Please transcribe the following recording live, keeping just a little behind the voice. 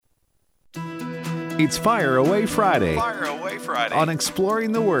It's Fire Away Friday. Fire Away Friday. On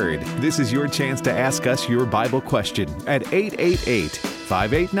Exploring the Word, this is your chance to ask us your Bible question at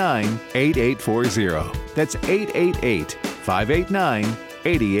 888-589-8840. That's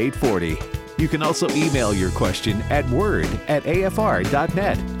 888-589-8840. You can also email your question at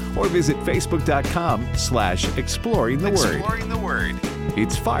word@afr.net or visit facebook.com/exploring the word. Exploring the Word.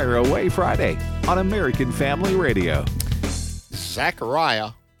 It's Fire Away Friday on American Family Radio. Zechariah,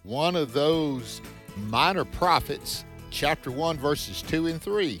 one of those minor prophets, chapter 1, verses 2 and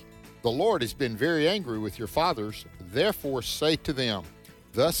 3. The Lord has been very angry with your fathers, therefore say to them,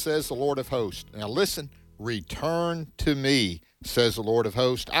 thus says the Lord of hosts. Now listen, return to me, says the Lord of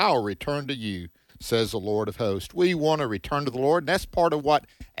hosts. I'll return to you, says the Lord of hosts. We want to return to the Lord, and that's part of what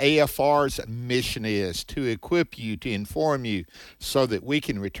AFR's mission is, to equip you, to inform you, so that we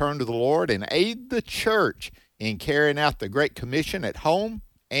can return to the Lord and aid the church in carrying out the Great Commission at home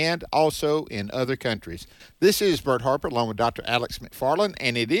and also in other countries. This is Bert Harper along with Dr. Alex McFarland,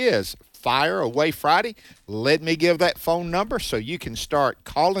 and it is Fire Away Friday. Let me give that phone number so you can start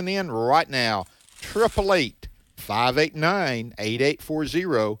calling in right now.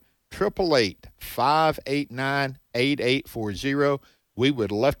 888-589-8840, 888-589-8840. We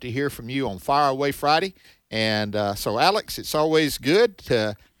would love to hear from you on Fire Away Friday. And so, Alex, it's always good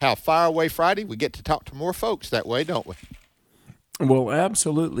to have Fire Away Friday. We get to talk to more folks that way, don't we? Well,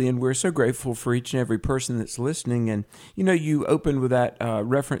 absolutely, and we're so grateful for each and every person that's listening. And, you know, you opened with that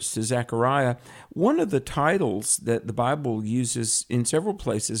reference to Zechariah. One of the titles that the Bible uses in several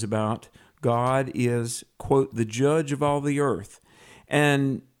places about God is, quote, the judge of all the earth.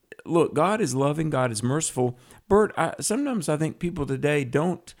 And, look, God is loving, God is merciful. Bert, sometimes I think people today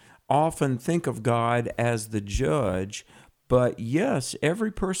don't often think of God as the judge, but yes, every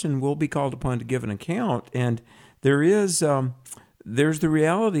person will be called upon to give an account, and there's the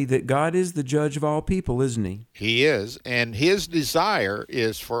reality that God is the judge of all people, isn't he? He is, and his desire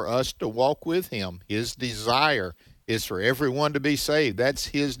is for us to walk with him. His desire is for everyone to be saved. That's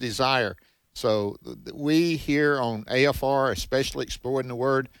his desire. So we here on AFR, especially Exploring the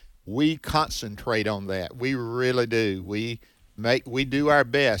Word, we concentrate on that. We really do. We do our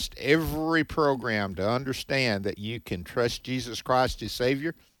best every program to understand that you can trust Jesus Christ as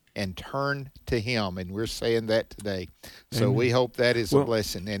Savior and turn to him, and we're saying that today. So we hope that is a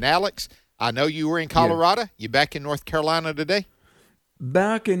blessing. And Alex, I know you were in Colorado. You back in North Carolina today?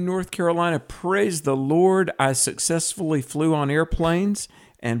 Back in North Carolina, praise the Lord. I successfully flew on airplanes,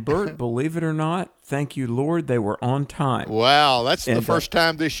 and Bert, believe it or not, thank you, Lord, they were on time. Wow, that's the first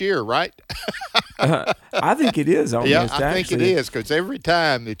time this year, right? I think it is almost, yeah, I think it is, because every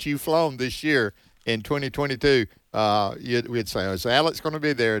time that you've flown this year in 2022, we'd say, is Alex going to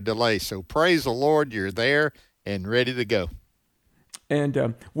be there? A delay. So praise the Lord, you're there and ready to go.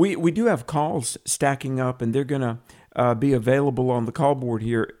 And we do have calls stacking up, and they're going to be available on the call board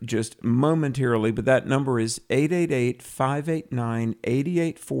here just momentarily, but that number is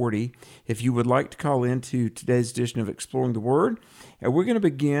 888-589-8840 if you would like to call into today's edition of Exploring the Word. And we're going to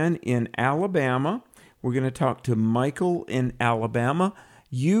begin in Alabama. We're going to talk to Michael in Alabama.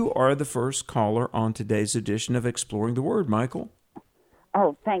 You are the first caller on today's edition of Exploring the Word, Michael.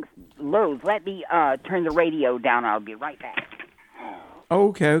 Oh, thanks, Lowe's. Let me turn the radio down. I'll be right back.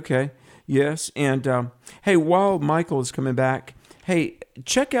 Okay. Yes, and hey, while Michael is coming back, hey,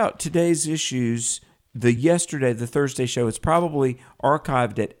 check out today's issues, the Thursday show. It's probably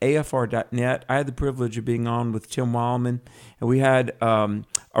archived at afr.net. I had the privilege of being on with Tim Wildman, and we had a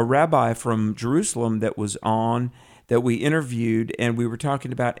rabbi from Jerusalem that was on that we interviewed, and we were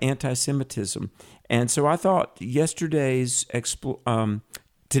talking about anti-Semitism. And so I thought today's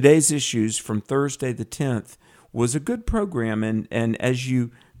issues from Thursday the 10th was a good program, and as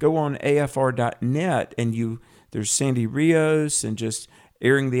you go on afr.net, and there's Sandy Rios and just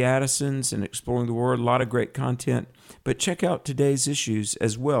airing the Addisons and Exploring the Word, a lot of great content. But check out today's issues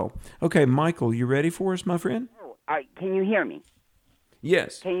as well. Okay, Michael, you ready for us, my friend? Oh, can you hear me?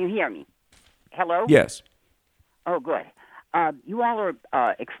 Yes. Can you hear me? Hello? Yes. Oh, good. You all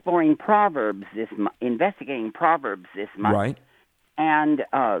are exploring Proverbs investigating Proverbs this month. Right. And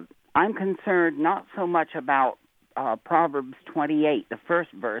I'm concerned not so much about Proverbs 28, the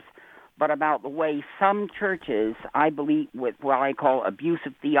first verse, but about the way some churches, I believe, with what I call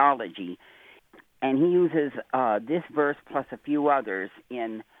abusive theology, and he uses this verse plus a few others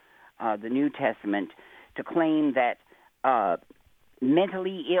in the New Testament to claim that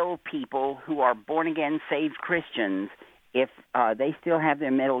mentally ill people who are born-again saved Christians, if they still have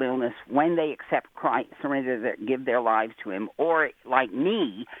their mental illness when they accept Christ, give their lives to him, or like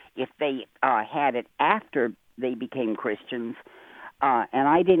me, if they had it after they became Christians, and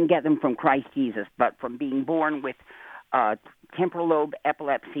I didn't get them from Christ Jesus, but from being born with temporal lobe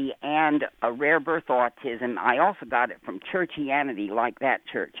epilepsy and a rare birth autism. I also got it from churchianity, like that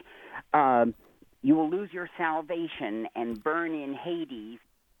church. You will lose your salvation and burn in Hades.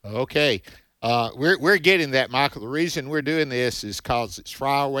 Okay. We're getting that, Michael. The reason we're doing this is because it's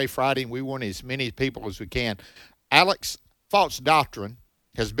Flyaway Friday, and we want as many people as we can. Alex, false doctrine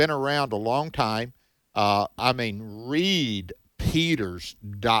has been around a long time. Read Peter's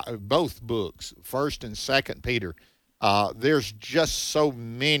both books, 1st and 2nd Peter. There's just so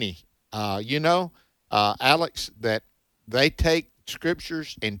many, Alex, that they take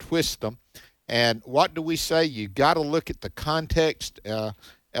scriptures and twist them. And what do we say? You got to look at the context.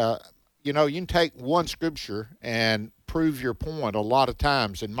 You can take one scripture and prove your point a lot of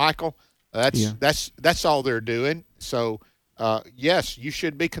times. And Michael, that's all they're doing. So, yes, you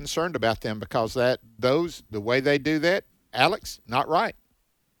should be concerned about them because the way they do that, Alex, not right.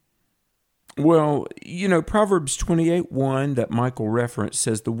 Well, Proverbs 28:1 that Michael referenced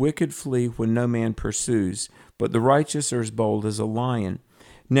says, "The wicked flee when no man pursues, but the righteous are as bold as a lion."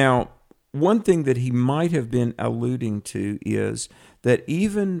 Now, one thing that he might have been alluding to is that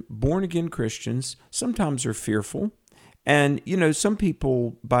even born-again Christians sometimes are fearful. And, some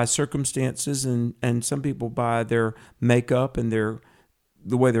people by circumstances and some people by their makeup and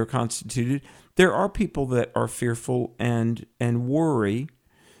the way they're constituted, there are people that are fearful and worry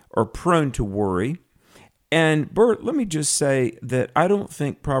or prone to worry. And Bert, let me just say that I don't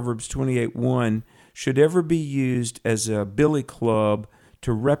think Proverbs 28:1 should ever be used as a billy club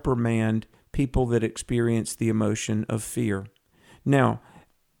to reprimand people that experience the emotion of fear. Now,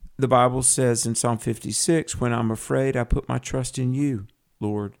 the Bible says in Psalm 56, "When I'm afraid, I put my trust in you,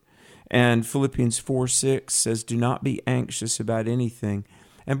 Lord." And Philippians 4:6 says, "Do not be anxious about anything."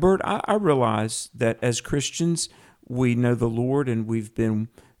 And Bert, I realize that as Christians, we know the Lord and we've been,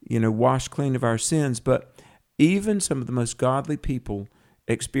 washed clean of our sins, but even some of the most godly people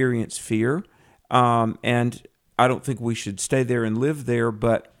experience fear. And I don't think we should stay there and live there,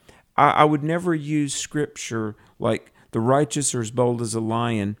 but I would never use scripture like the righteous are as bold as a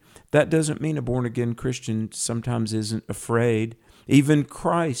lion. That doesn't mean a born-again Christian sometimes isn't afraid. Even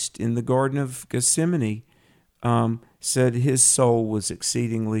Christ in the Garden of Gethsemane said his soul was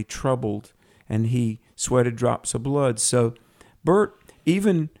exceedingly troubled and he sweated drops of blood. So, Bert,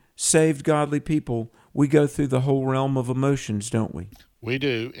 even saved godly people, we go through the whole realm of emotions, don't we? We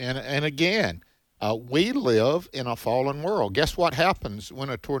do. And again, we live in a fallen world. Guess what happens when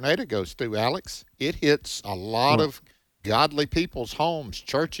a tornado goes through, Alex? It hits a lot of godly people's homes,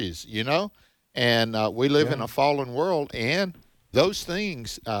 churches, and we live in a fallen world, and those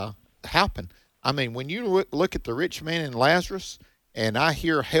things happen. When you look at the rich man and Lazarus, and I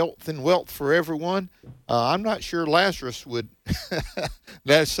hear health and wealth for everyone, I'm not sure Lazarus would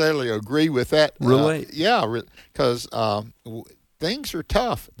necessarily agree with that. Relate. Because things are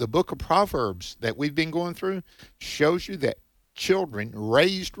tough. The book of Proverbs that we've been going through shows you that children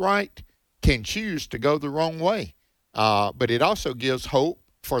raised right can choose to go the wrong way. But it also gives hope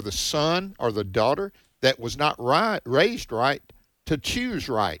for the son or the daughter that was not raised right to choose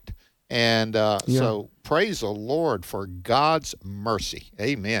right. And so praise the Lord for God's mercy.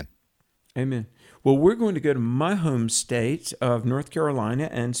 Amen. Amen. Well, we're going to go to my home state of North Carolina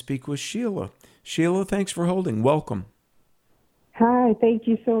and speak with Sheila. Sheila, thanks for holding. Welcome. Hi, thank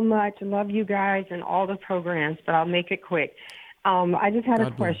you so much. I love you guys and all the programs, but I'll make it quick. I just had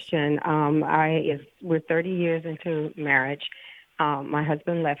a question. We're 30 years into marriage. My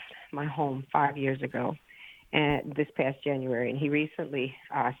husband left my home 5 years ago, and this past January, and he recently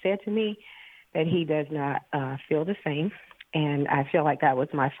said to me that he does not feel the same, and I feel like that was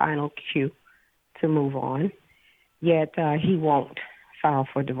my final cue to move on. Yet he won't file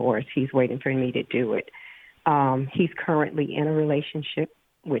for divorce. He's waiting for me to do it. He's currently in a relationship,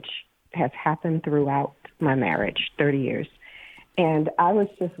 which has happened throughout my marriage, 30 years. And I was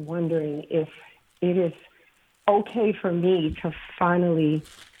just wondering if it is okay for me to finally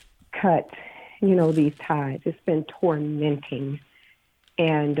cut, these ties. It's been tormenting.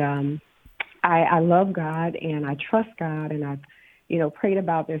 And I love God and I trust God and I've, prayed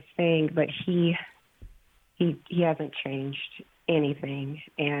about this thing, but he hasn't changed anything.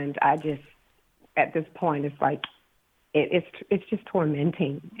 And I just, at this point, it's like, it's just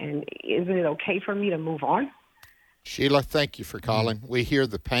tormenting. And isn't it okay for me to move on? Sheila, thank you for calling. We hear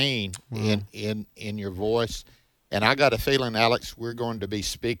the pain in your voice. And I got a feeling, Alex, we're going to be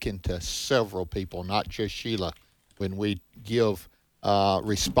speaking to several people, not just Sheila, when we give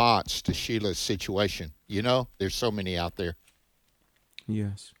response to Sheila's situation. There's so many out there.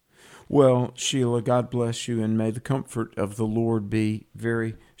 Yes. Well, Sheila, God bless you, and may the comfort of the Lord be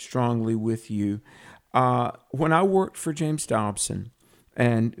very strongly with you. When I worked for James Dobson,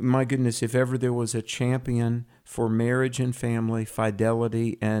 and my goodness, if ever there was a champion for marriage and family,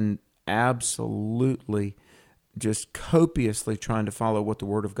 fidelity, and absolutely just copiously trying to follow what the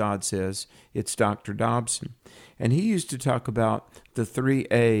Word of God says, it's Dr. Dobson. And he used to talk about the 3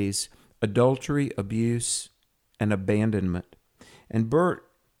 A's: adultery, abuse, and abandonment. And Bert,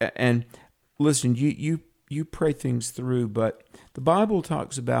 and listen, you pray things through, but the Bible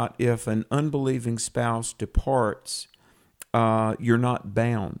talks about if an unbelieving spouse departs, you're not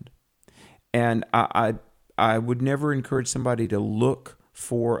bound. And I would never encourage somebody to look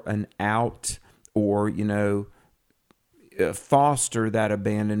for an out or, foster that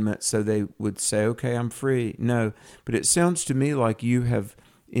abandonment so they would say, okay, I'm free. No, but it sounds to me like you have,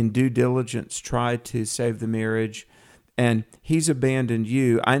 in due diligence, tried to save the marriage, and he's abandoned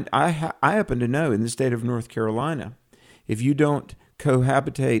you. I happen to know in the state of North Carolina, if you don't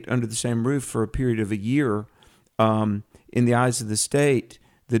cohabitate under the same roof for a period of a year, in the eyes of the state,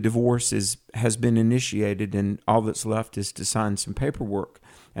 the divorce has been initiated, and all that's left is to sign some paperwork.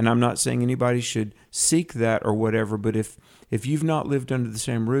 And I'm not saying anybody should seek that or whatever, but if you've not lived under the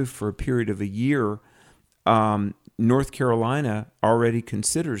same roof for a period of a year, North Carolina already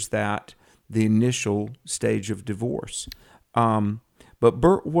considers that the initial stage of divorce. But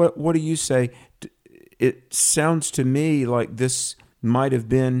Bert, what do you say? It sounds to me like this might have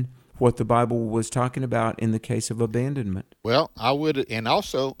been what the Bible was talking about in the case of abandonment. Well, I would, and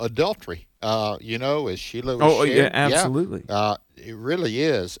also adultery. As Sheila was sharing. Yeah, absolutely. It really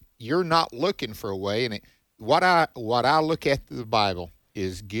is. You're not looking for a way, and what I look at the Bible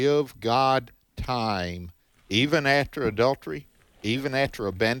is give God time, even after adultery, even after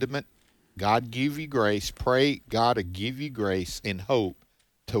abandonment. God give you grace. Pray God to give you grace and hope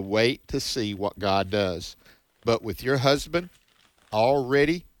to wait to see what God does. But with your husband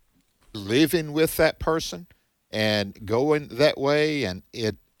already living with that person and going that way, and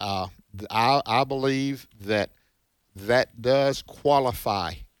I believe that does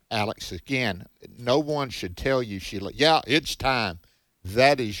qualify, Alex. Again, no one should tell you, Sheila, yeah, it's time.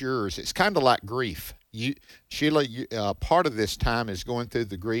 That is yours. It's kind of like grief. Sheila, part of this time is going through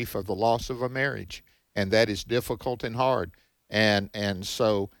the grief of the loss of a marriage, and that is difficult and hard. And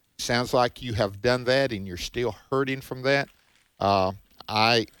so it sounds like you have done that, and you're still hurting from that.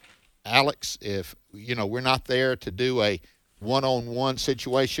 Alex, if we're not there to do a one-on-one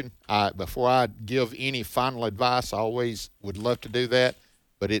situation, before I give any final advice, I always would love to do that.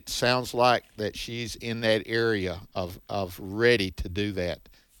 But it sounds like that she's in that area of ready to do that.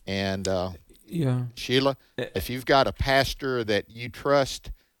 And yeah, Sheila, if you've got a pastor that you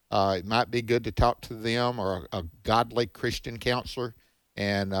trust, it might be good to talk to them, or a godly Christian counselor,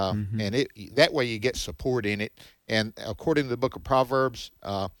 and that way you get support in it. And according to the book of Proverbs,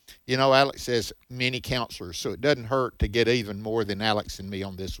 Alex says many counselors, so it doesn't hurt to get even more than Alex and me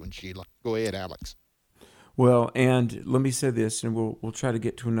on this one, Sheila. Go ahead, Alex. Well, and let me say this, and we'll try to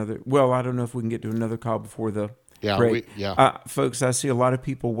get to another. Well, I don't know if we can get to another call before the break. Folks, I see a lot of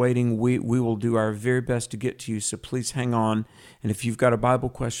people waiting. We will do our very best to get to you, so please hang on. And if you've got a Bible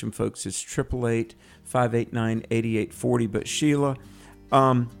question, folks, it's 888-589-8840. But Sheila,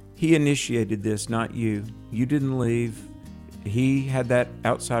 he initiated this, not you. You didn't leave. He had that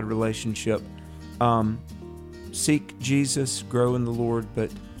outside relationship. Seek Jesus, grow in the Lord,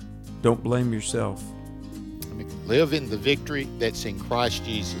 but don't blame yourself. Live in the victory that's in Christ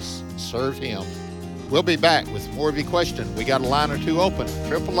Jesus. Serve Him. We'll be back with more of your questions. We got a line or two open.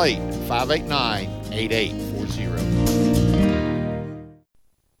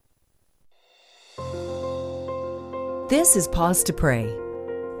 888-589-8840. This is Pause to Pray,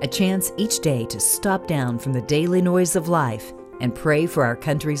 a chance each day to stop down from the daily noise of life and pray for our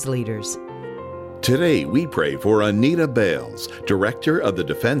country's leaders. Today, we pray for Anita Bales, Director of the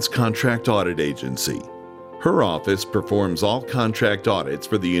Defense Contract Audit Agency. Her office performs all contract audits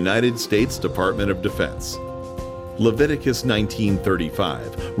for the United States Department of Defense. Leviticus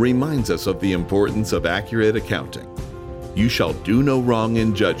 19:35 reminds us of the importance of accurate accounting. You shall do no wrong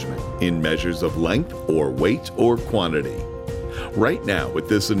in judgment, in measures of length or weight or quantity. Right now, with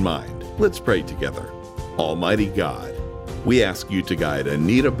this in mind, let's pray together. Almighty God, we ask you to guide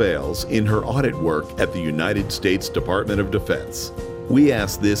Anita Bales in her audit work at the United States Department of Defense. We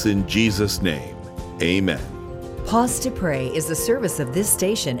ask this in Jesus' name. Amen. Pause to Pray is the service of this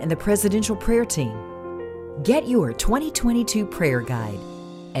station and the Presidential Prayer Team. Get your 2022 prayer guide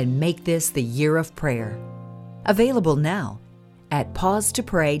and make this the year of prayer. Available now at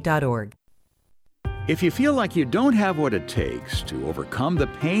pausetopray.org. If you feel like you don't have what it takes to overcome the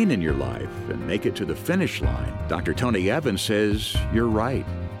pain in your life and make it to the finish line, Dr. Tony Evans says you're right.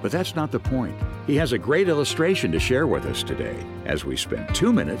 But that's not the point. He has a great illustration to share with us today as we spend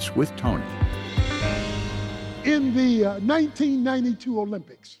 2 minutes with Tony. In the 1992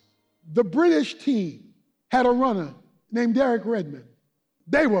 Olympics, the British team had a runner named Derek Redmond.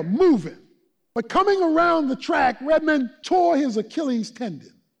 They were moving. But coming around the track, Redmond tore his Achilles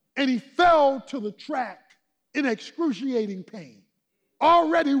tendon, and he fell to the track in excruciating pain.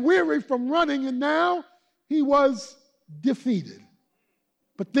 Already weary from running, and now he was defeated.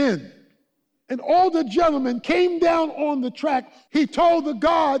 But then an older gentleman came down on the track. He told the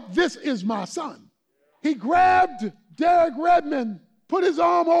guard, "This is my son." He grabbed Derek Redmond, put his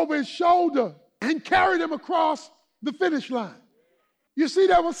arm over his shoulder, and carried him across the finish line. You see,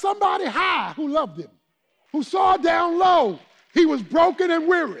 there was somebody high who loved him, who saw down low he was broken and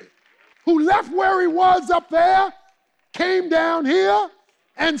weary, who left where he was up there, came down here,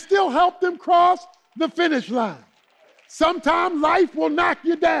 and still helped him cross the finish line. Sometimes life will knock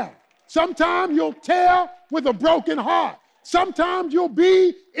you down. Sometimes you'll tear with a broken heart. Sometimes you'll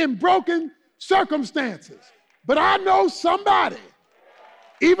be in broken circumstances. But I know somebody,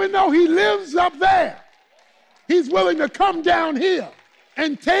 even though he lives up there, he's willing to come down here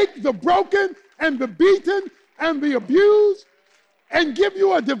and take the broken and the beaten and the abused and give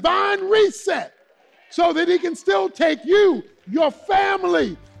you a divine reset so that he can still take you, your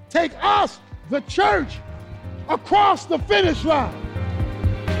family, take us, the church, across the finish line.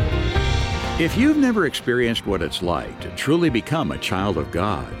 If you've never experienced what it's like to truly become a child of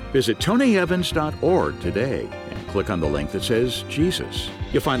God, visit TonyEvans.org today and click on the link that says Jesus.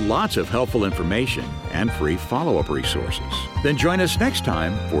 You'll find lots of helpful information and free follow-up resources. Then join us next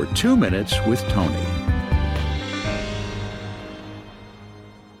time for 2 Minutes with Tony.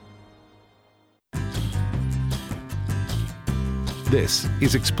 This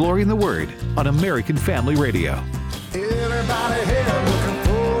is Exploring the Word on American Family Radio. Everybody here looking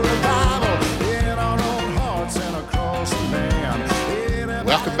for a Bible in our own hearts and across the land.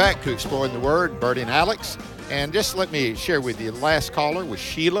 Welcome back to Exploring the Word, Bertie and Alex. And just let me share with you, the last caller was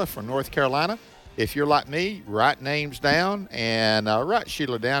Sheila from North Carolina. If you're like me, write names down and write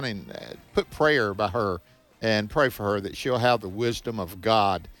Sheila down and put prayer by her and pray for her that she'll have the wisdom of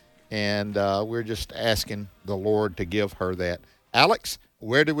God. And we're just asking the Lord to give her that. Alex,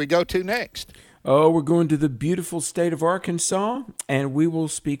 where do we go to next? Oh, we're going to the beautiful state of Arkansas, and we will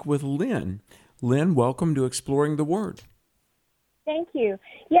speak with Lynn. Lynn, welcome to Exploring the Word. Thank you.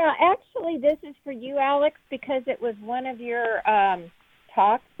 Yeah, actually, this is for you, Alex, because it was one of your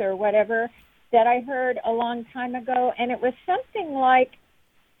talks or whatever that I heard a long time ago, and it was something like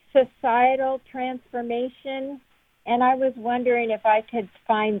societal transformation, and I was wondering if I could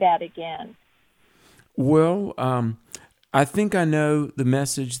find that again. Well, I think I know the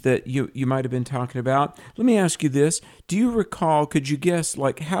message that you might have been talking about. Let me ask you this. Do you recall, could you guess,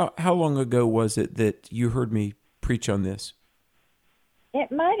 like how long ago was it that you heard me preach on this? It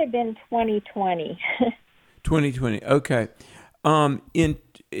might have been 2020. 2020, okay.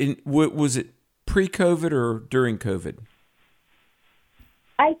 Was it pre-COVID or during COVID?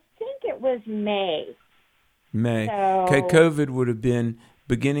 I think it was May. May. So, okay, COVID would have been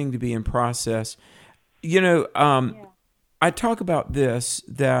beginning to be in process. You know, I talk about this,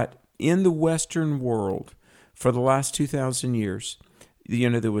 that in the Western world, for the last 2,000 years, you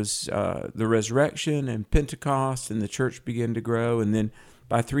know, there was the resurrection and Pentecost, and the church began to grow. And then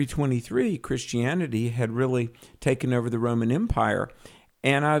by 323, Christianity had really taken over the Roman Empire.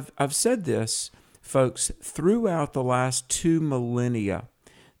 And I've said this, folks, throughout the last 2 millennia,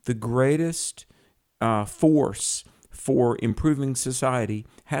 the greatest force for improving society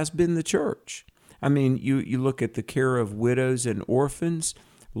has been the church. I mean, you look at the care of widows and orphans,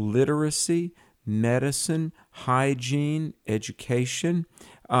 literacy, medicine, hygiene, education,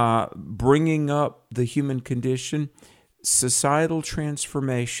 bringing up the human condition. Societal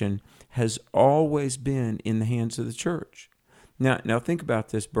transformation has always been in the hands of the church. Now think about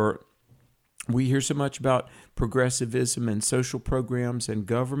this, Bert. We hear so much about progressivism and social programs and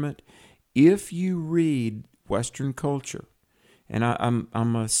government. If you read Western culture, and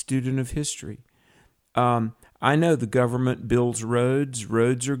I'm a student of history, I know the government builds roads.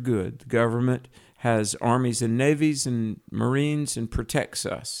 Roads are good. The government has armies and navies and Marines and protects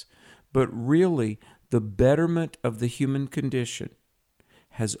us. But really, the betterment of the human condition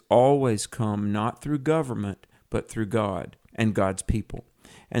has always come not through government, but through God and God's people.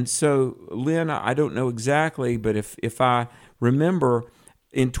 And so, Lynn, I don't know exactly, but if I remember,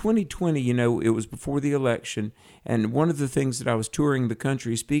 in 2020, you know, it was before the election, and one of the things that I was touring the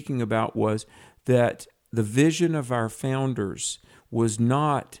country speaking about was that the vision of our founders was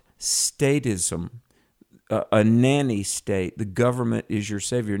not statism, a nanny state, the government is your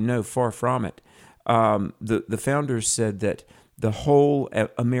savior. No, far from it. The founders said that the whole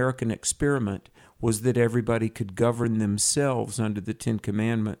American experiment was that everybody could govern themselves under the Ten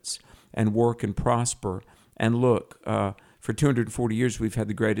Commandments and work and prosper. And look, for 240 years, we've had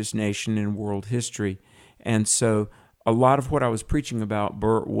the greatest nation in world history. And so a lot of what I was preaching about,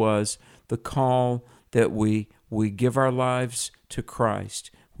 Bert, was the call that we give our lives to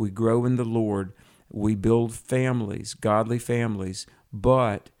Christ. We grow in the Lord. We build families, godly families,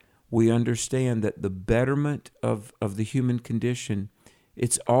 but we understand that the betterment of the human condition,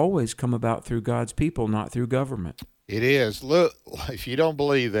 it's always come about through God's people, not through government. It is. Look, if you don't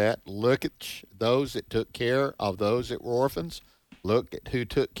believe that, look at those that took care of those that were orphans. Look at who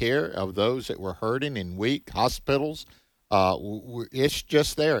took care of those that were hurting and weak, hospitals. It's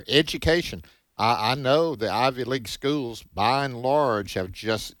just there. Education. I know the Ivy League schools, by and large, have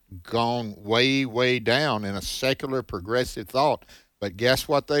just gone way, way down in a secular progressive thought. But guess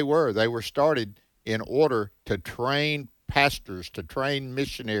what they were? They were started in order to train pastors, to train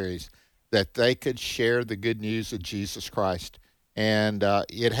missionaries, that they could share the good news of Jesus Christ. And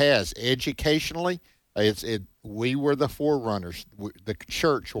it has. Educationally, we were the forerunners. The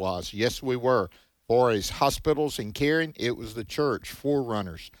church was. Yes, we were. For as hospitals and caring, it was the church,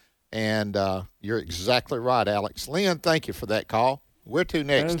 forerunners. And you're exactly right, Alex. Lynn, thank you for that call. Where to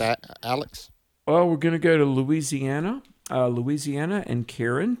next, Alex? Well, we're going to go to Louisiana. Louisiana and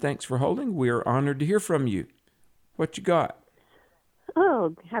Karen, thanks for holding. We are honored to hear from you. What you got?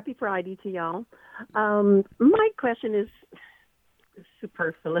 Oh, happy Friday to y'all. My question is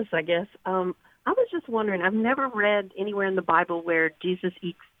superfluous, I guess. I was just wondering, I've never read anywhere in the Bible where Jesus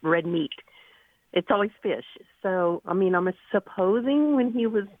eats red meat. It's always fish. So, I mean, I'm supposing when he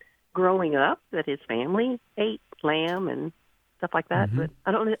was growing up that his family ate lamb and stuff like that, but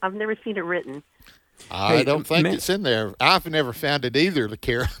I've never seen it written. I don't think it's in there. I've never found it either,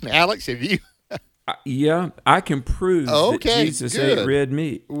 Karen. Alex, have you? Yeah, I can prove that Jesus ate red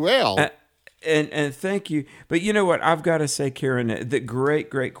meat. Well, and thank you. But you know what? I've got to say, Karen, the great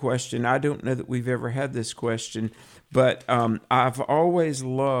question. I don't know that we've ever had this question, but I've always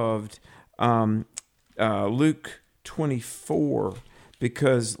loved Luke 24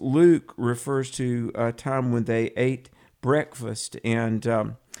 because Luke refers to a time when they ate breakfast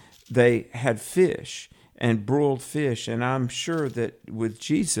and they had fish and broiled fish. And I'm sure that with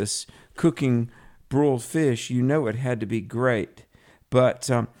Jesus cooking broiled fish, you know it had to be great. But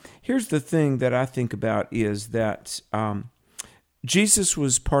here's the thing that I think about is that Jesus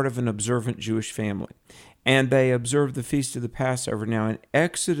was part of an observant Jewish family, and they observed the Feast of the Passover. Now, in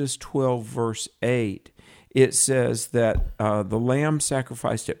Exodus 12, verse 8, it says that the lamb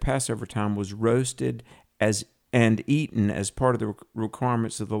sacrificed at Passover time was roasted and eaten as part of the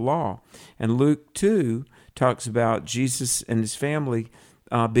requirements of the law. And Luke 2 talks about Jesus and his family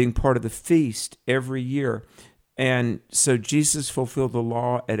being part of the feast every year. And so Jesus fulfilled the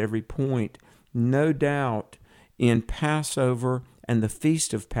law at every point. No doubt in Passover and the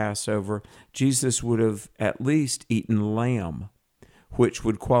Feast of Passover, Jesus would have at least eaten lamb, which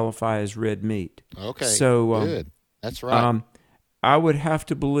would qualify as red meat. Okay, so, good. That's right. I would have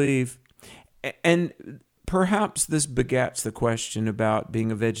to believe, and perhaps this begats the question about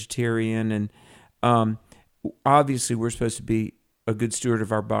being a vegetarian, and obviously we're supposed to be a good steward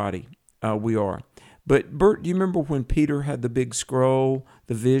of our body. We are. But Bert, do you remember when Peter had the big scroll,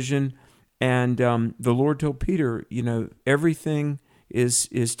 the vision, and the Lord told Peter, everything is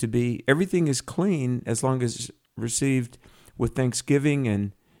clean as long as it's received with thanksgiving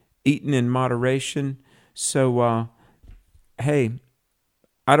and eaten in moderation. So, hey,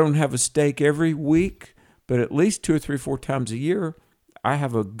 I don't have a steak every week, but at least 2 or 3, 4 times a year, I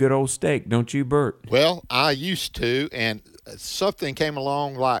have a good old steak. Don't you, Bert? Well, I used to, and something came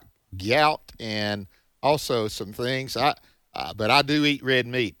along like gout and also some things. But I do eat red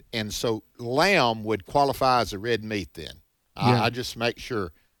meat, and so lamb would qualify as a red meat then. I just make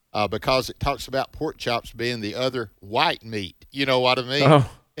sure because it talks about pork chops being the other white meat. You know what I mean? Oh,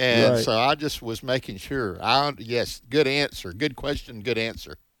 and right. so I just was making sure. Yes, good answer. Good question, good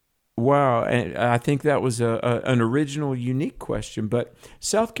answer. Wow, and I think that was an original, unique question. But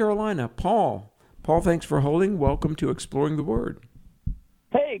South Carolina, Paul, thanks for holding. Welcome to Exploring the Word.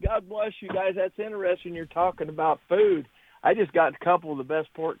 Hey, God bless you guys. That's interesting. You're talking about food. I just got a couple of the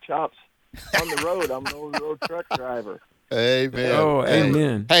best pork chops on the road. I'm an over-the-road truck driver. Amen. Oh,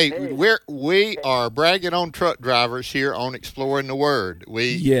 amen. Hey, we are bragging on truck drivers here on Exploring the Word.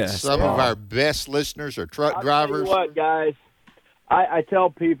 Some of our best listeners are truck drivers. Tell you what, guys, I tell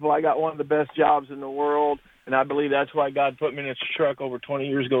people I got one of the best jobs in the world, and I believe that's why God put me in this truck over 20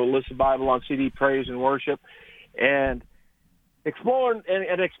 years ago to list the Bible on CD, praise and worship, and explore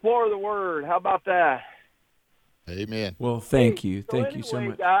and explore the Word. How about that? Amen. Well, thank you. Thank you so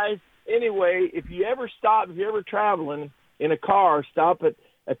much. Guys, anyway, if you're ever traveling in a car, stop at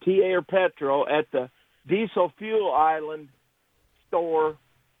a TA or Petro at the Diesel Fuel Island store.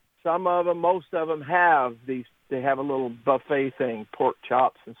 Some of them, most of them have these. They have a little buffet thing, pork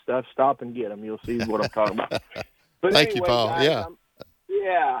chops and stuff. Stop and get them. You'll see what I'm talking about. But Thank you, Paul. Guys,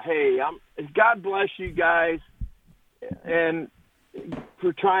 God bless you guys, and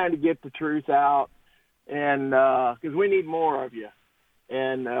for trying to get the truth out, and because we need more of you,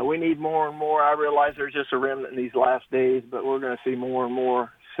 and we need more and more. I realize there's just a remnant in these last days, but we're going to see more and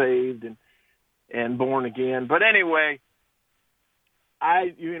more saved and born again. But anyway,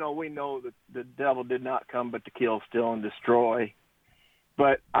 we know that the devil did not come but to kill, steal, and destroy.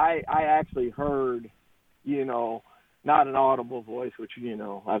 But I actually heard, not an audible voice, which,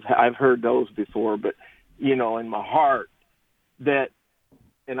 I've heard those before, but, in my heart that,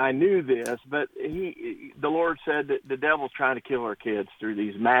 and I knew this, but the Lord said that the devil's trying to kill our kids through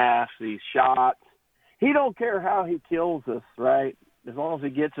these masks, these shots. He don't care how he kills us, right? As long as he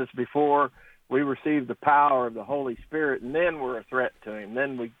gets us before we receive the power of the Holy Spirit, and then we're a threat to him.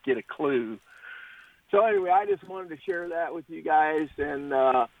 Then we get a clue. So anyway, I just wanted to share that with you guys. And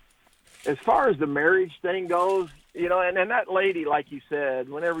as far as the marriage thing goes, and that lady, like you said,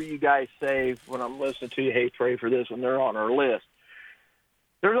 whenever you guys say, when I'm listening to you, hey, pray for this, when they're on our list,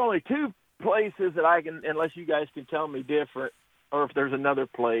 there's only two places that I can, unless you guys can tell me different, or if there's another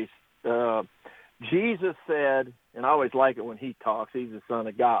place. Jesus said, and I always like it when he talks. He's the Son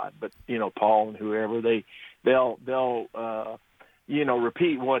of God, but Paul and whoever they'll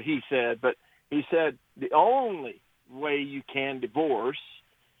repeat what he said. But he said the only way you can divorce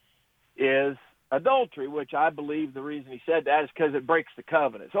is adultery, which I believe the reason he said that is because it breaks the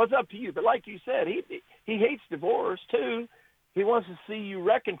covenant. So it's up to you. But like you said, he hates divorce too. He wants to see you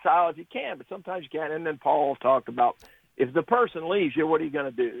reconcile if you can, but sometimes you can't. And then Paul talked about, if the person leaves you, what are you going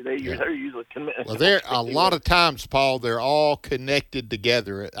to do? They're usually committed. Well, a lot of times, Paul, they're all connected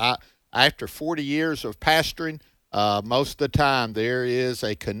together. After 40 years of pastoring, most of the time there is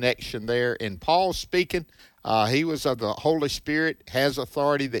a connection there. And Paul speaking, he was of the Holy Spirit, has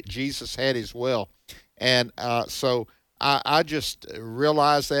authority that Jesus had as well. And so I just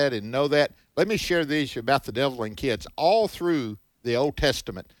realize that and know that. Let me share this about the devil and kids. All through the Old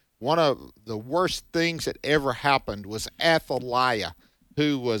Testament, one of the worst things that ever happened was Athaliah,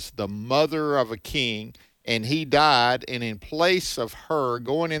 who was the mother of a king, and he died, and in place of her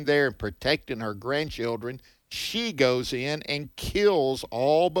going in there and protecting her grandchildren, she goes in and kills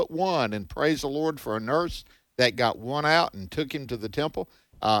all but one. And praise the Lord for a nurse that got one out and took him to the temple.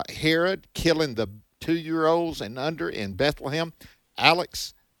 Herod killing the 2-year-olds and under in Bethlehem.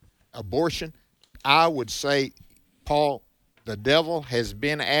 Alex, abortion. I would say, Paul, the devil has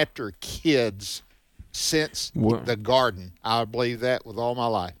been after kids since the garden. I believe that with all my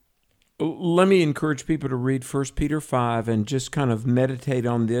life. Let me encourage people to read 1 Peter 5 and just kind of meditate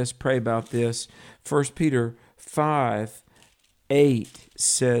on this, pray about this. 1 Peter 5:8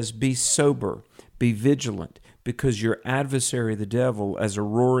 says, "Be sober, be vigilant, because your adversary, the devil, as a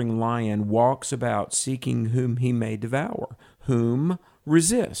roaring lion, walks about seeking whom he may devour. Whom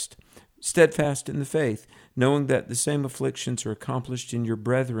resist, steadfast in the faith, knowing that the same afflictions are accomplished in your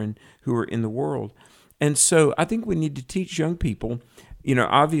brethren who are in the world." And so I think we need to teach young people,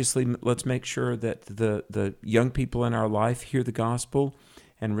 obviously let's make sure that the young people in our life hear the gospel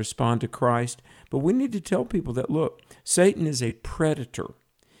and respond to Christ. But we need to tell people that, look, Satan is a predator.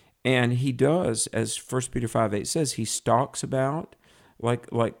 And he does, as 1 Peter 5:8 says, he stalks about like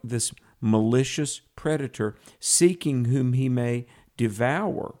this malicious predator, seeking whom he may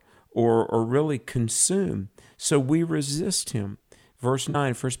devour or really consume. So we resist him. Verse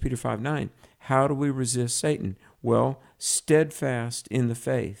 9, 1 Peter 5:9, how do we resist Satan? Well, steadfast in the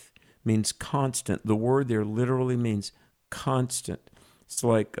faith means constant. The word there literally means constant. It's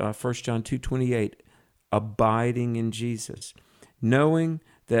like 1 John 2:28, abiding in Jesus. Knowing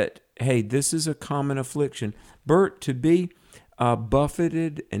that, hey, this is a common affliction. Bert, to be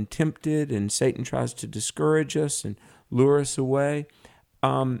buffeted and tempted, and Satan tries to discourage us and lure us away,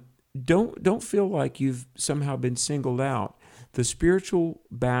 don't feel like you've somehow been singled out. The spiritual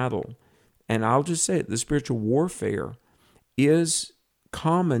battle, and I'll just say it, the spiritual warfare is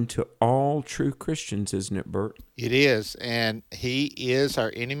common to all true Christians, isn't it, Bert? It is, and he is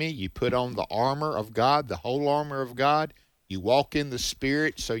our enemy. You put on the armor of God, the whole armor of God. You walk in the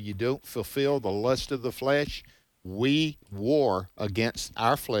Spirit so you don't fulfill the lust of the flesh. we war against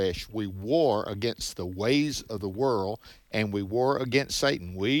our flesh, we war against the ways of the world, and we war against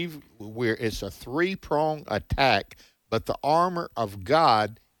Satan. It's a three-pronged attack, but the armor of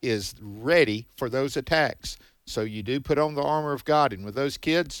God is ready for those attacks. So you do put on the armor of God, and with those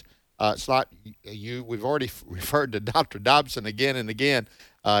kids, it's like we've already referred to Dr. Dobson again and again.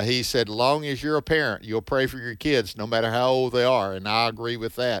 He said, long as you're a parent, you'll pray for your kids no matter how old they are, and I agree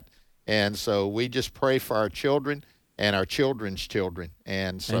with that. And so we just pray for our children and our children's children.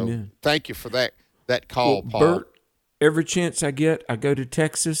 And so Amen. Thank you for that call, Paul. Bert, every chance I get, I go to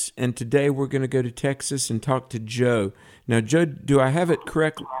Texas, and today we're going to go to Texas and talk to Joe. Now, Joe, do I have it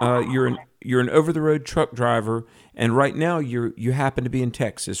correct? You're an over-the-road truck driver, and right now you happen to be in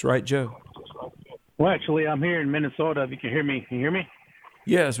Texas, right, Joe? Well, actually, I'm here in Minnesota. If you can hear me. Can you hear me?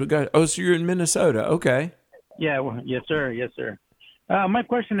 Yes, we got. Oh, so you're in Minnesota? Okay. Yeah. Well, yes, sir. Yes, sir. My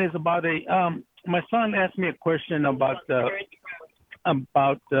question is about my son asked me a question about the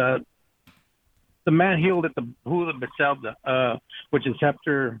man healed at the pool of Bethesda, which is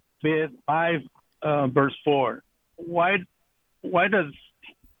chapter 5, verse 4. Why does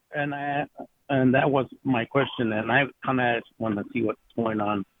and that was my question, and I kind of want to see what's going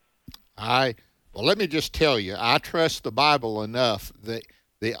on. Well, let me just tell you, I trust the Bible enough that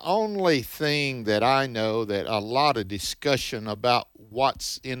the only thing that I know that a lot of discussion about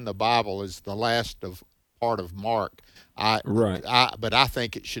what's in the Bible is the last part of Mark. But I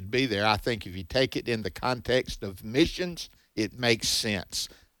think it should be there. I think if you take it in the context of missions, it makes sense.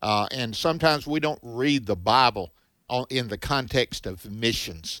 And sometimes we don't read the Bible in the context of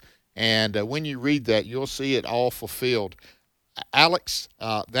missions. And when you read that, you'll see it all fulfilled. Alex,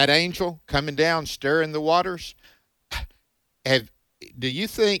 that angel coming down, stirring the waters, do you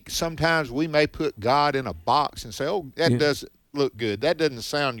think sometimes we may put God in a box and say, oh, that doesn't look good, that doesn't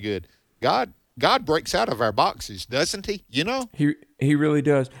sound good? God breaks out of our boxes, doesn't he? You know? He really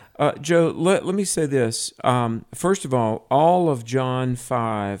does. Joe, let me say this. First of all of John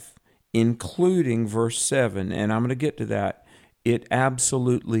 5, including verse 7, and I'm going to get to that, it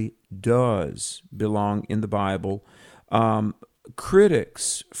absolutely does belong in the Bible.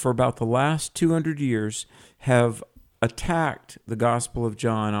 Critics for about the last 200 years have attacked the Gospel of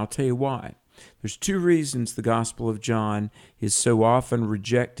John. I'll tell you why. There's two reasons the Gospel of John is so often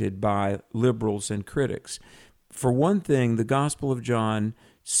rejected by liberals and critics. For one thing, the Gospel of John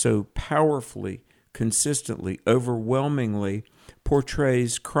so powerfully, consistently, overwhelmingly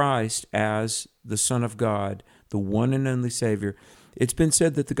portrays Christ as the Son of God, the one and only Savior. It's been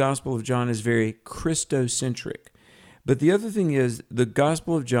said that the Gospel of John is very Christocentric. But the other thing is the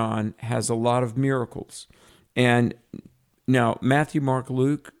Gospel of John has a lot of miracles. And now Matthew, Mark,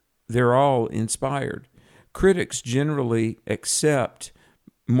 Luke, they're all inspired. Critics generally accept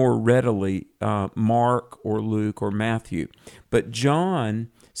more readily Mark or Luke or Matthew. But John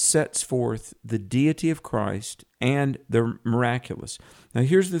sets forth the deity of Christ and the miraculous. Now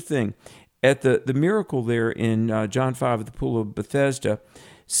here's the thing. At the miracle there in John 5 at the pool of Bethesda,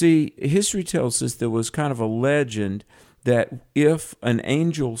 see, history tells us there was kind of a legend that if an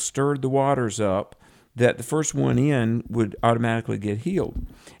angel stirred the waters up, that the first one in would automatically get healed.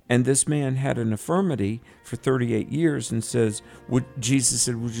 And this man had an infirmity for 38 years and says, Jesus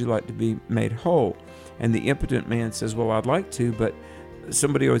said, would you like to be made whole? And the impotent man says, well, I'd like to, but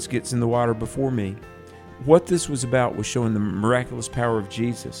somebody always gets in the water before me. What this was about was showing the miraculous power of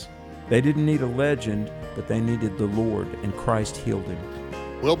Jesus. They didn't need a legend, but they needed the Lord, and Christ healed him.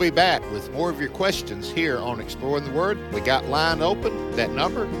 We'll be back with more of your questions here on Exploring the Word. We got line open. That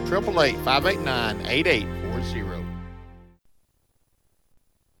number, 888-589-8840.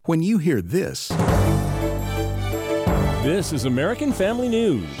 When you hear this is American Family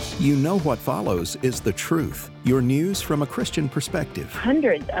News. You know what follows is the truth. Your news from a Christian perspective.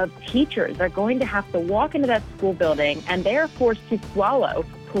 Hundreds of teachers are going to have to walk into that school building, and they are forced to swallow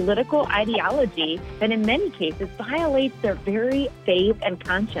political ideology that in many cases violates their very faith and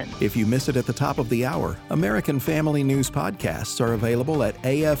conscience. If you miss it at the top of the hour, American Family News podcasts are available at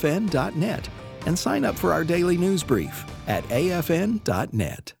afn.net, and sign up for our daily news brief at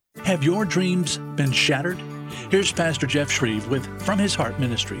afn.net. Have your dreams been shattered? Here's Pastor Jeff Shreve with From His Heart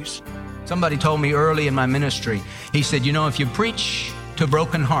Ministries. Somebody told me early in my ministry, he said, you know, if you preach to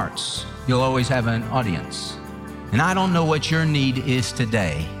broken hearts, you'll always have an audience. And I don't know what your need is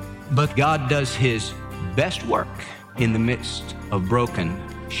today, but God does His best work in the midst of broken,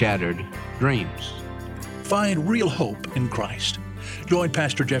 shattered dreams. Find real hope in Christ. Join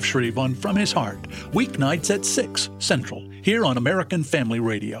Pastor Jeff Shreve on From His Heart, weeknights at 6 Central, here on American Family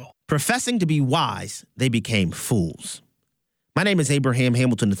Radio. Professing to be wise, they became fools. My name is Abraham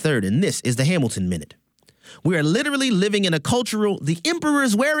Hamilton III, and this is the Hamilton Minute. We are literally living in a cultural, the emperor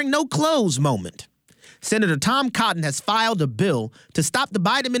is wearing no clothes moment. Senator Tom Cotton has filed a bill to stop the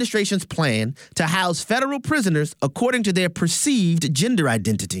Biden administration's plan to house federal prisoners according to their perceived gender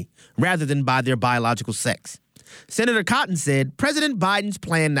identity rather than by their biological sex. Senator Cotton said President Biden's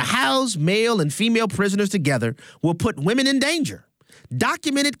plan to house male and female prisoners together will put women in danger.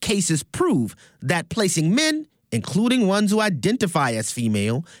 Documented cases prove that placing men, including ones who identify as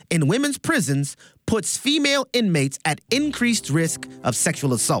female, in women's prisons puts female inmates at increased risk of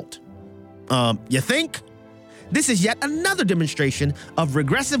sexual assault. You think? This is yet another demonstration of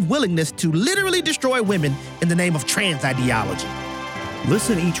regressive willingness to literally destroy women in the name of trans ideology.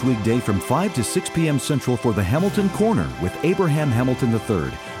 Listen each weekday from 5 to 6 p.m. Central for the Hamilton Corner with Abraham Hamilton III,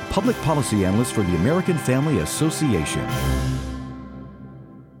 Public Policy Analyst for the American Family Association.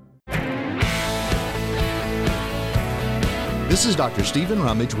 This is Dr. Stephen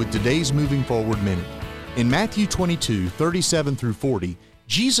Rummage with today's Moving Forward Minute. In Matthew 22, 37 through 40,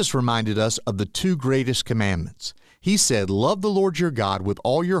 Jesus reminded us of the two greatest commandments. He said, love the Lord your God with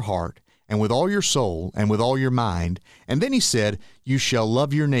all your heart, and with all your soul, and with all your mind. And then he said, you shall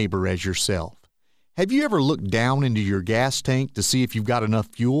love your neighbor as yourself. Have you ever looked down into your gas tank to see if you've got enough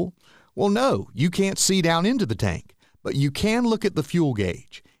fuel? Well, no, you can't see down into the tank, but you can look at the fuel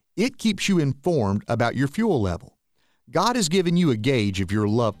gauge. It keeps you informed about your fuel level. God has given you a gauge of your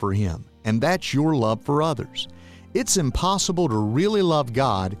love for Him, and that's your love for others. It's impossible to really love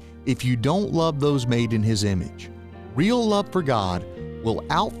God if you don't love those made in His image. Real love for God will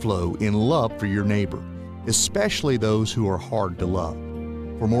outflow in love for your neighbor, especially those who are hard to love.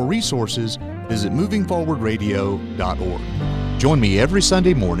 For more resources, visit movingforwardradio.org. Join me every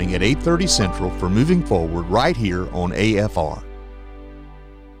Sunday morning at 8:30 Central for Moving Forward right here on AFR.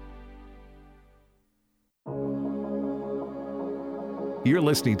 You're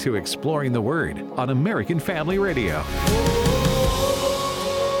listening to Exploring the Word on American Family Radio.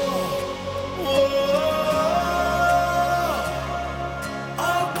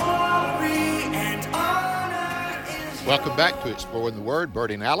 Welcome back to Exploring the Word. Bert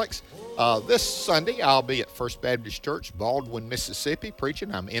and Alex. This Sunday, I'll be at First Baptist Church, Baldwin, Mississippi,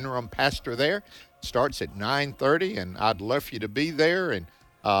 preaching. I'm interim pastor there. Starts at 9:30, and I'd love for you to be there. And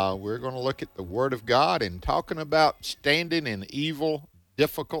we're going to look at the Word of God and talking about standing in evil,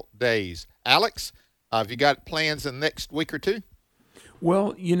 difficult days. Alex, have you got plans in the next week or two?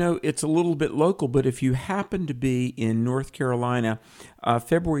 Well, you know, it's a little bit local, but if you happen to be in North Carolina,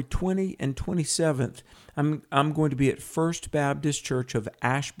 February 20 and 27th, I'm going to be at First Baptist Church of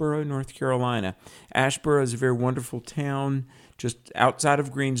Asheboro, North Carolina. Asheboro is a very wonderful town just outside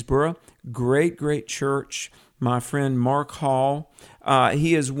of Greensboro. Great, great church. My friend Mark Hall,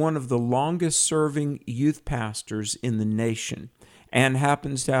 he is one of the longest-serving youth pastors in the nation, and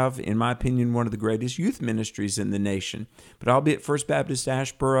happens to have, in my opinion, one of the greatest youth ministries in the nation. But I'll be at First Baptist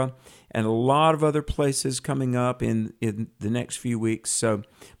Asheboro and a lot of other places coming up in the next few weeks. So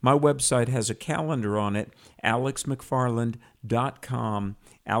my website has a calendar on it, alexmcfarland.com,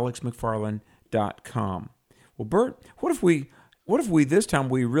 alexmcfarland.com. Well, Bert, what if we this time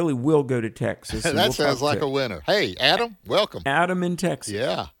we really will go to Texas? That sounds like a winner. Hey, Adam, welcome. Adam in Texas.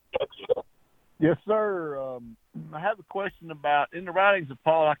 Yeah. Yes, sir. I have a question about, in the writings of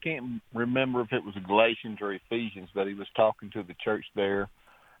Paul, I can't remember if it was Galatians or Ephesians, but he was talking to the church there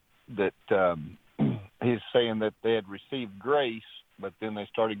that he's saying that they had received grace, but then they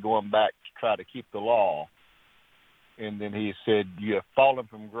started going back to try to keep the law. And then he said, you have fallen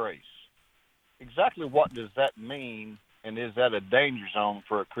from grace. Exactly what does that mean, and is that a danger zone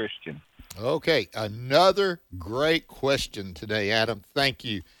for a Christian? Okay, another great question today, Adam. Thank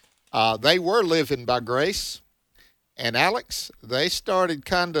you. They were living by grace. And Alex, they started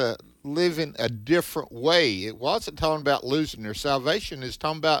kind of living a different way. It wasn't talking about losing their salvation. It's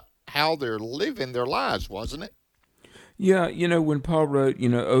talking about how they're living their lives, wasn't it? Yeah, you know, when Paul wrote,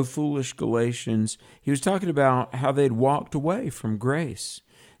 O foolish Galatians, he was talking about how they'd walked away from grace.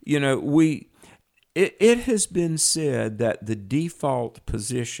 You know, it has been said that the default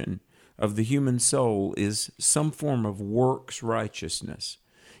position of the human soul is some form of works righteousness.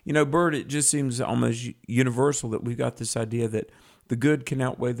 You know, Bert, it just seems almost universal that we've got this idea that the good can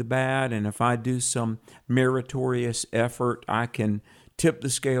outweigh the bad, and if I do some meritorious effort, I can tip the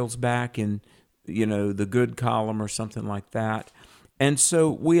scales back in, the good column or something like that. And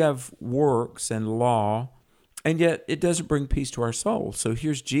so we have works and law, and yet it doesn't bring peace to our soul. So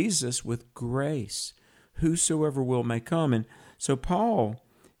here's Jesus with grace. Whosoever will may come. And so Paul,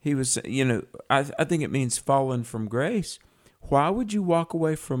 he was, I think it means fallen from grace. Why would you walk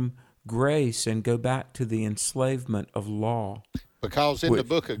away from grace and go back to the enslavement of law? Because in the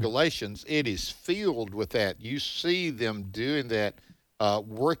book of Galatians, it is filled with that. You see them doing that,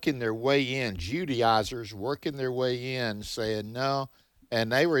 working their way in, Judaizers working their way in, saying no.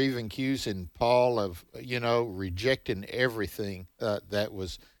 And they were even accusing Paul of, rejecting everything that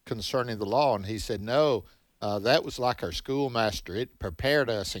was concerning the law. And he said, no, that was like our schoolmaster. It prepared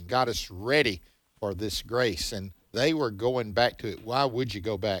us and got us ready for this grace. And they were going back to it. Why would you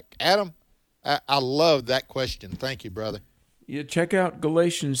go back? Adam, I love that question. Thank you, brother. Yeah, check out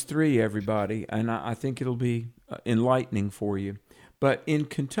Galatians 3, everybody, and I think it'll be enlightening for you. But in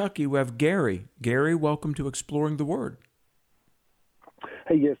Kentucky, we have Gary. Gary, welcome to Exploring the Word.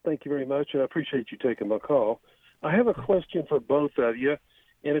 Hey, yes, thank you very much. I appreciate you taking my call. I have a question for both of you,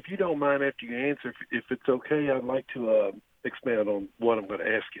 and if you don't mind after you answer, if it's okay, I'd like to expand on what I'm going to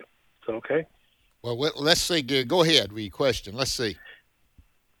ask you. Is that okay? Well, let's see. Go ahead with your question. Let's see.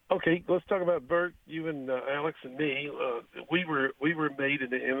 Okay, let's talk about Bert, you and Alex and me. We were made in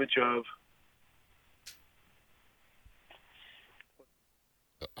the image of.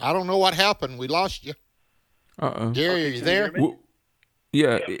 I don't know what happened. We lost you. Gary, are you there?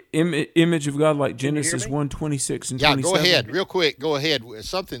 Image of God, like Genesis 1:26 and 27. Yeah, go ahead, real quick. Go ahead.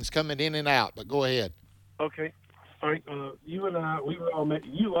 Something's coming in and out, but go ahead. Okay. All right. You and I, we were all made.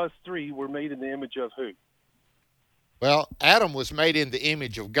 Us three were made in the image of who? Well, Adam was made in the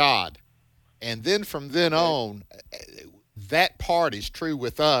image of God. And then from then on, that part is true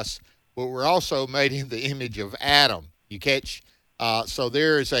with us, but we're also made in the image of Adam. You catch? So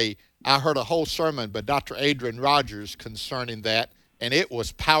I heard a whole sermon by Dr. Adrian Rogers concerning that, and it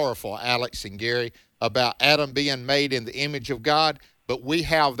was powerful, Alex and Gary, about Adam being made in the image of God, but we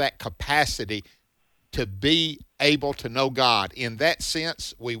have that capacity to be able to know God. In that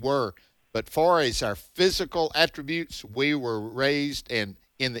sense, we were. But far as our physical attributes, we were raised in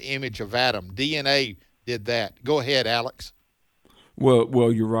the image of Adam. DNA did that. Go ahead, Alex.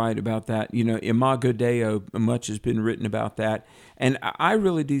 Well, you're right about that. Imago Dei, much has been written about that. And I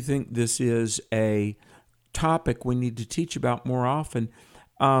really do think this is a topic we need to teach about more often.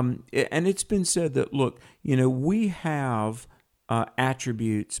 And it's been said that, look, we have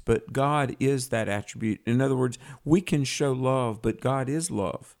attributes, but God is that attribute. In other words, we can show love, but God is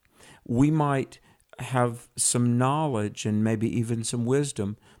love. We might have some knowledge and maybe even some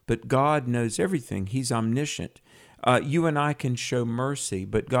wisdom, but God knows everything. He's omniscient. You and I can show mercy,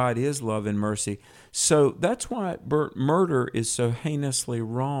 but God is love and mercy. So that's why murder is so heinously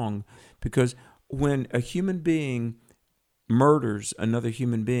wrong, because when a human being murders another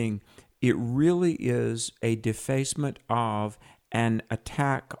human being, it really is a defacement of an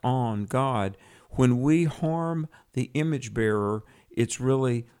attack on God. When we harm the image bearer, it's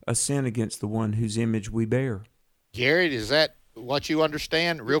really a sin against the one whose image we bear. Jared, is that what you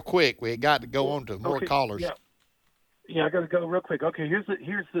understand? Real quick, we got to go on to more callers. Yeah, I got to go real quick. Okay, this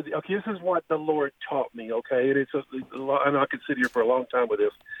is what the Lord taught me. Okay, and it's and I could sit here for a long time with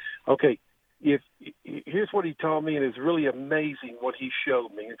this. Okay, here's what He taught me, and it's really amazing what He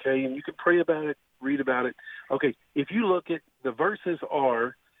showed me. Okay, and you can pray about it, read about it. Okay, if you look at the verses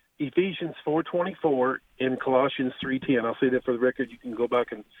are Ephesians 4:24 and Colossians 3:10. I'll say that for the record. You can go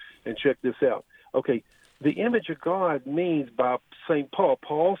back and check this out. Okay, the image of God means by St. Paul.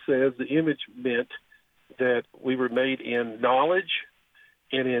 Paul says the image meant that we were made in knowledge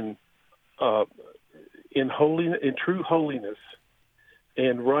and in holiness, in true holiness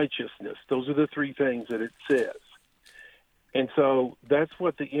and righteousness. Those are the three things that it says. And so that's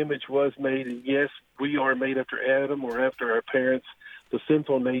what the image was made. And yes, we are made after Adam or after our parents. The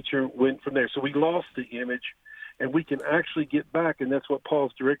sinful nature went from there. So we lost the image, and we can actually get back, and that's what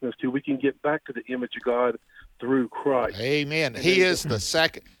Paul's directing us to. We can get back to the image of God through Christ. Amen. He is the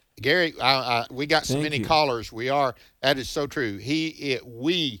second. Gary, we got so many callers. That is so true.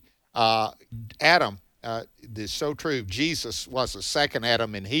 Adam, is so true. Jesus was the second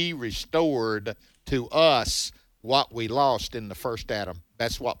Adam, and he restored to us what we lost in the first Adam.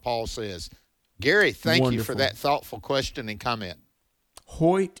 That's what Paul says. Gary, thank you for that thoughtful question and comment.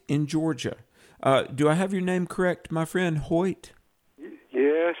 Hoyt in Georgia. Do I have your name correct, my friend, Hoyt?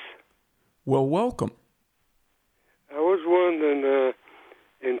 Yes. Well, welcome. I was wondering,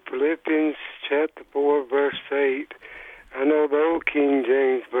 in Philippians chapter 4, verse 8, I know the old King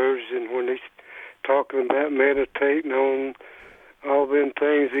James Version, when he's talking about meditating on all them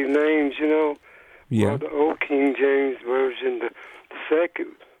things he names, Yeah. Well, the old King James Version, the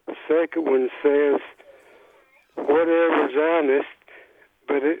second one says, whatever is honest,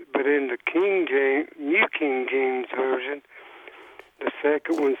 but in the New King James Version, the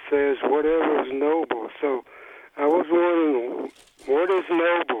second one says, whatever is noble. So I was wondering, what is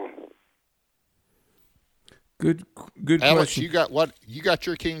noble? Good Alex, question. you got what? You got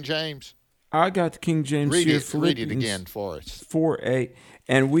your King James? I got the King James Read here. it. Read it again for us. 4:8,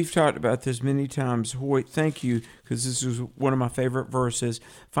 and we've talked about this many times. Hoyt, thank you, because this is one of my favorite verses.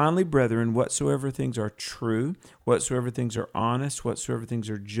 Finally, brethren, whatsoever things are true, whatsoever things are honest, whatsoever things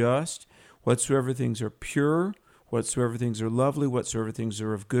are just, whatsoever things are pure, whatsoever things are lovely, whatsoever things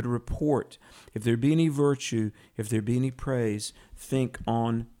are of good report, if there be any virtue, if there be any praise, think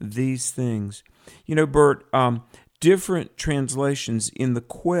on these things. You know, Bert, different translations in the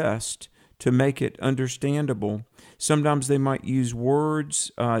quest to make it understandable, sometimes they might use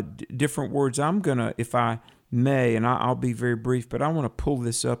words, different words. I'm going to, if I may, and I'll be very brief, but I want to pull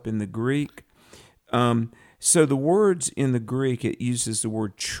this up in the Greek. So the words in the Greek, it uses the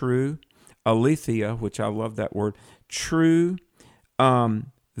word true, aletheia, which I love that word, true,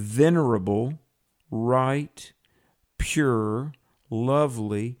 venerable, right, pure,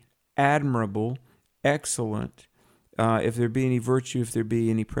 lovely, admirable, excellent. If there be any virtue, if there be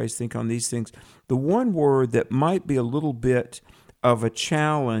any praise, think on these things. The one word that might be a little bit of a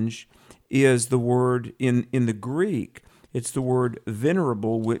challenge is the word in the Greek. It's the word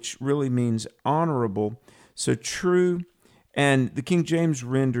venerable, which really means honorable. So true, and the King James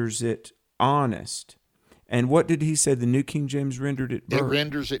renders it honest. And what did he say? The New King James rendered it? It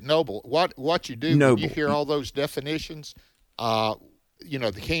renders it noble. What you do noble. When you hear all those definitions,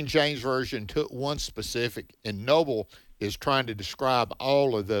 the King James Version took one specific, and noble is trying to describe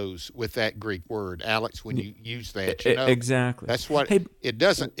all of those with that Greek word, Alex, when you use that. Exactly. That's what it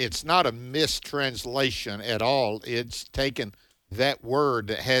doesn't. It's not a mistranslation at all. It's taken that word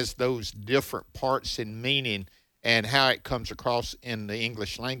that has those different parts and meaning and how it comes across in the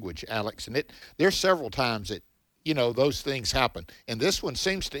English language, Alex. And there's several times that, those things happen. And this one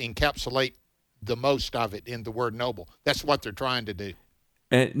seems to encapsulate the most of it in the word noble. That's what they're trying to do.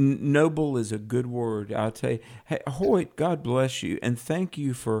 Noble is a good word, I'll tell you. Hey, Hoyt, God bless you, and thank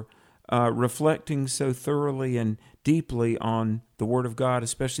you for reflecting so thoroughly and deeply on the Word of God,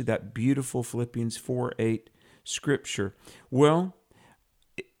 especially that beautiful Philippians 4:8 scripture. Well,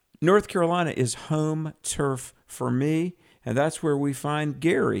 North Carolina is home turf for me, and that's where we find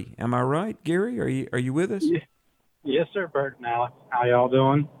Gary. Am I right, Gary? Are you with us? Yeah. Yes, sir, Bert and Alex. How y'all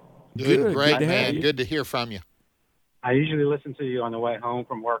doing? Good, great, man. Good to hear from you. I usually listen to you on the way home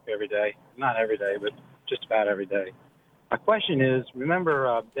from work every day. Not every day, but just about every day. My question is,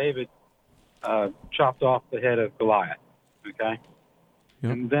 remember David chopped off the head of Goliath, okay?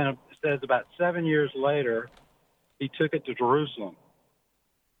 Yep. And then it says about 7 years later, he took it to Jerusalem,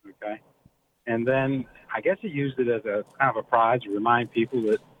 okay? And then I guess he used it as a kind of a prize to remind people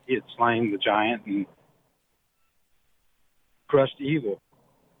that he had slain the giant and crushed evil.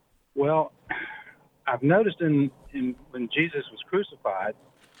 Well, I've noticed in when Jesus was crucified,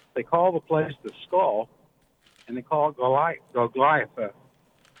 they call the place the skull, and they call it Golgotha.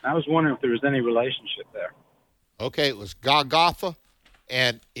 I was wondering if there was any relationship there. Okay, it was Golgotha,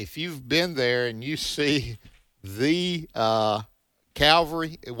 and if you've been there and you see the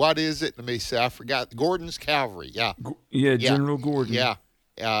Calvary, what is it? Let me see, I forgot. Gordon's Calvary, yeah. Yeah, General Gordon.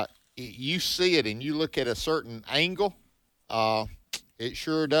 Yeah. You see it and you look at a certain angle, it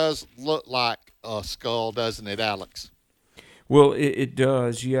sure does look like a skull, doesn't it, Alex? Well, it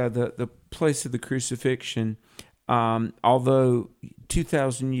does, yeah. The place of the crucifixion, although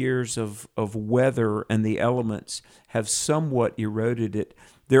 2,000 years of weather and the elements have somewhat eroded it,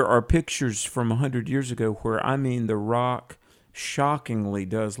 there are pictures from 100 years ago where, the rock shockingly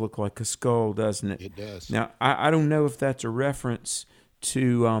does look like a skull, doesn't it? It does. Now, I don't know if that's a reference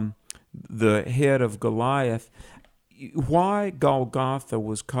to the head of Goliath. Why Golgotha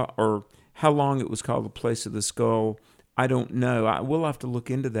was called, or how long it was called the place of the skull, I don't know. We'll have to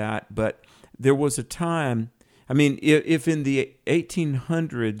look into that. But there was a time, if in the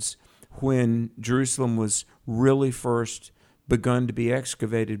 1800s when Jerusalem was really first begun to be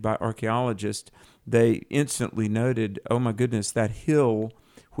excavated by archaeologists, they instantly noted, oh my goodness, that hill,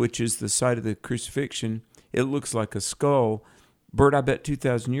 which is the site of the crucifixion, it looks like a skull. Bert, I bet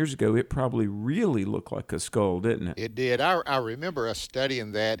 2,000 years ago, it probably really looked like a skull, didn't it? It did. I remember us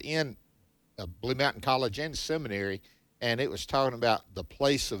studying that in Blue Mountain College and seminary, and it was talking about the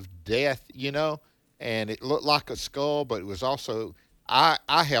place of death, and it looked like a skull, but it was also, I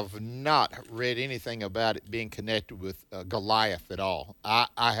have not read anything about it being connected with Goliath at all. I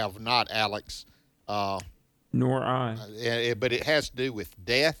have not, Alex. Nor I. But it has to do with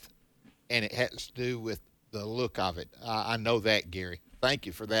death, and it has to do with the look of it. I know that, Gary. Thank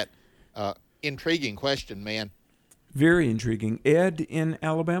you for that intriguing question, man. Very intriguing. Ed in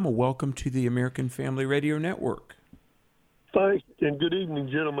Alabama, welcome to the American Family Radio Network. Thanks, and good evening,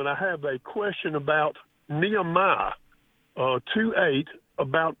 gentlemen. I have a question about Nehemiah 2:8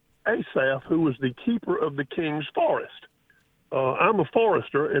 about Asaph, who was the keeper of the king's forest. I'm a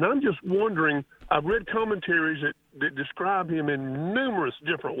forester, and I'm just wondering, I've read commentaries that describe him in numerous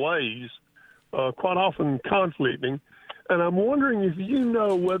different ways, quite often conflicting, and I'm wondering if you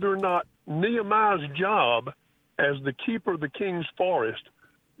know whether or not Nehemiah's job as the keeper of the king's forest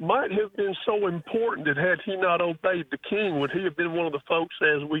might have been so important that had he not obeyed the king, would he have been one of the folks,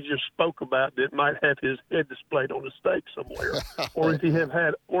 as we just spoke about, that might have his head displayed on a stake somewhere, or if he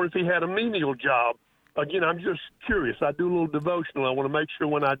had a menial job? Again, I'm just curious. I do a little devotional. I want to make sure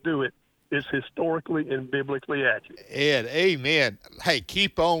when I do it, it's historically and biblically accurate. Ed, amen. Hey,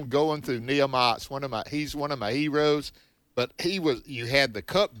 keep on going through Nehemiah. He's one of my heroes. But you had the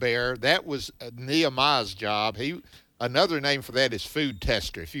cupbearer. That was Nehemiah's job. Another name for that is food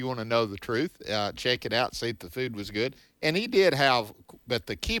tester. If you want to know the truth, check it out, see if the food was good. And he did have, but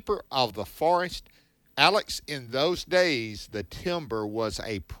the keeper of the forest, Alex, in those days, the timber was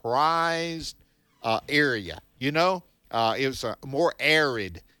a prized area. It was more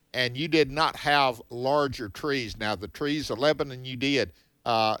arid, and you did not have larger trees. Now, the trees of Lebanon, you did.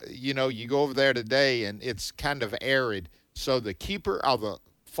 You go over there today, and it's kind of arid. So the keeper of the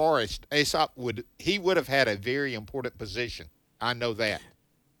forest, Asaph, would have had a very important position. I know that.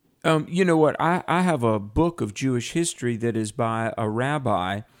 You know what? I have a book of Jewish history that is by a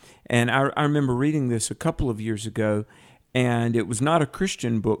rabbi, and I remember reading this a couple of years ago, and it was not a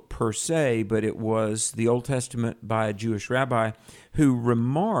Christian book per se, but it was the Old Testament by a Jewish rabbi who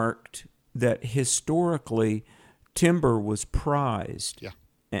remarked that historically timber was prized. Yeah.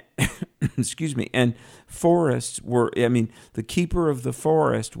 Excuse me. And forests the keeper of the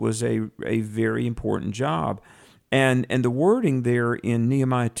forest was a very important job. And the wording there in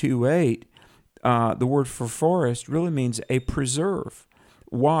Nehemiah 2:8, the word for forest really means a preserve.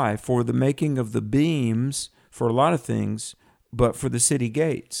 Why? For the making of the beams, for a lot of things, but for the city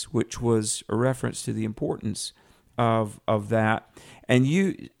gates, which was a reference to the importance of that. And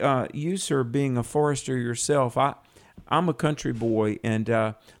you, sir, being a forester yourself, I'm a country boy, and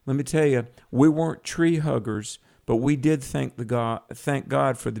let me tell you, we weren't tree huggers, but we did thank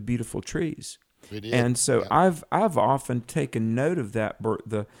God for the beautiful trees. We did. And so yeah. I've often taken note of that,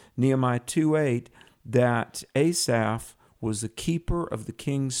 the Nehemiah 2:8, that Asaph was the keeper of the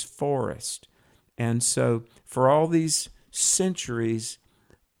king's forest. And so for all these centuries,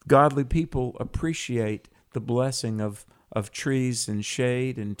 godly people appreciate the blessing of trees and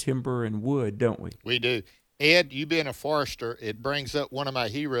shade and timber and wood, don't we? We do. Ed, you being a forester, it brings up one of my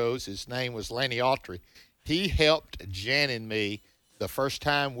heroes. His name was Lanny Autry. He helped Jan and me the first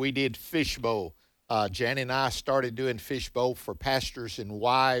time we did Fishbowl. Jan and I started doing Fishbowl for pastors and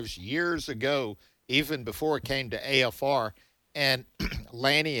wives years ago, even before it came to AFR. And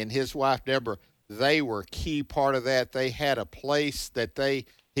Lanny and his wife, Deborah, they were a key part of that. They had a place that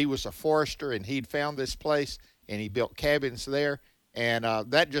he was a forester, and he'd found this place, and he built cabins there. And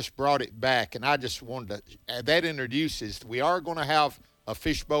that just brought it back. And I just wanted to, that introduces, we are going to have a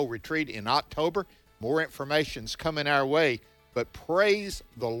Fishbowl retreat in October. More information's coming our way. But praise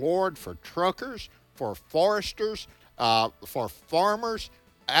the Lord for truckers, for foresters, for farmers.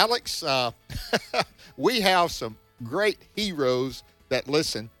 Alex, we have some great heroes that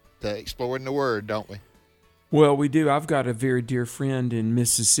listen to Exploring the Word, don't we? Well, we do. I've got a very dear friend in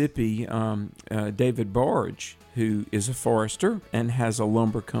Mississippi, David Barge, who is a forester and has a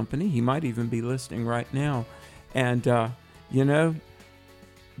lumber company. He might even be listening right now. And,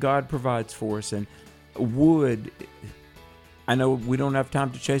 God provides for us. And wood, I know we don't have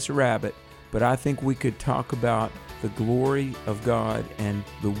time to chase a rabbit, but I think we could talk about the glory of God and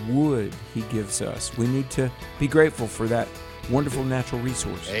the wood He gives us. We need to be grateful for that wonderful natural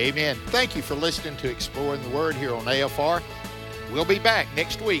resource. Amen. Thank you for listening to Exploring the Word here on AFR. We'll be back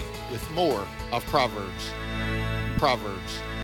next week with more of Proverbs.